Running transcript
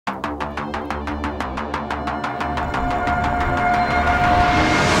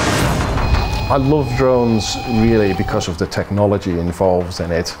I love drones really because of the technology involved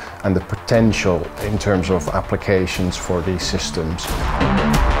in it and the potential in terms of applications for these systems.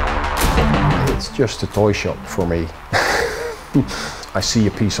 It's just a toy shop for me. I see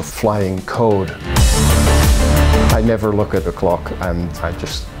a piece of flying code. I never look at the clock and I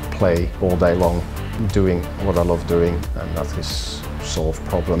just play all day long doing what I love doing, and that is solve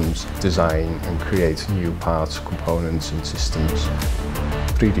problems, design and create new parts, components and systems.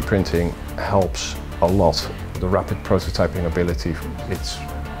 3D printing helps a lot. The rapid prototyping ability, it's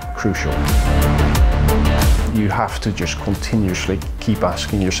crucial. You have to just continuously keep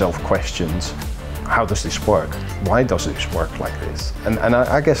asking yourself questions. How does this work? Why does this work like this? And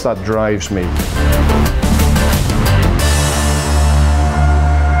I guess that drives me.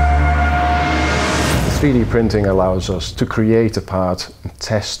 3D printing allows us to create a part and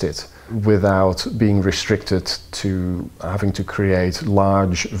test it without being restricted to having to create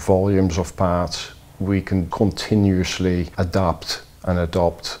large volumes of parts. We can continuously adapt and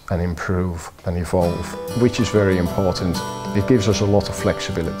adopt and improve and evolve, which is very important. It gives us a lot of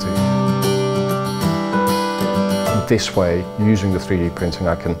flexibility. This way, using the 3D printing,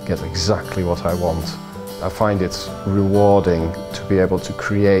 I can get exactly what I want. I find it rewarding to be able to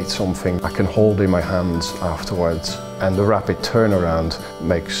create something I can hold in my hands afterwards, and the rapid turnaround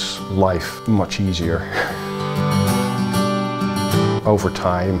makes life much easier. Over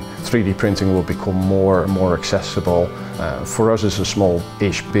time, 3D printing will become more and more accessible. For us as a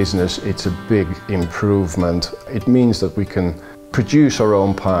small-ish business, it's a big improvement. It means that we can produce our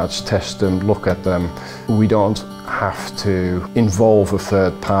own parts, test them, look at them. We don't have to involve a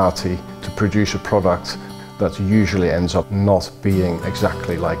third party to produce a product that usually ends up not being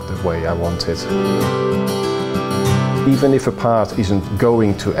exactly like the way I want it. Even if a part isn't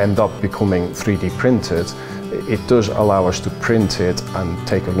going to end up becoming 3D printed, it does allow us to print it and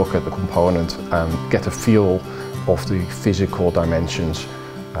take a look at the component and get a feel of the physical dimensions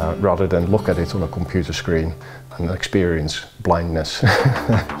rather than look at it on a computer screen and experience blindness.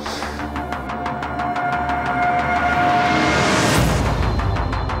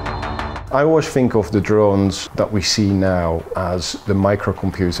 I always think of the drones that we see now as the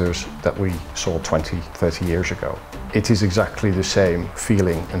microcomputers that we saw 20, 30 years ago. It is exactly the same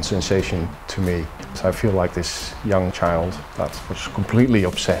feeling and sensation to me. So I feel like this young child that was completely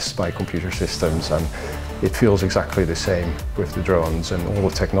obsessed by computer systems, and it feels exactly the same with the drones and all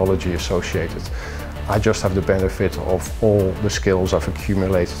the technology associated. I just have the benefit of all the skills I've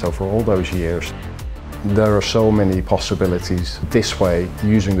accumulated over all those years. There are so many possibilities. This way,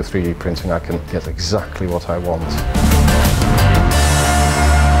 using the 3D printing, I can get exactly what I want.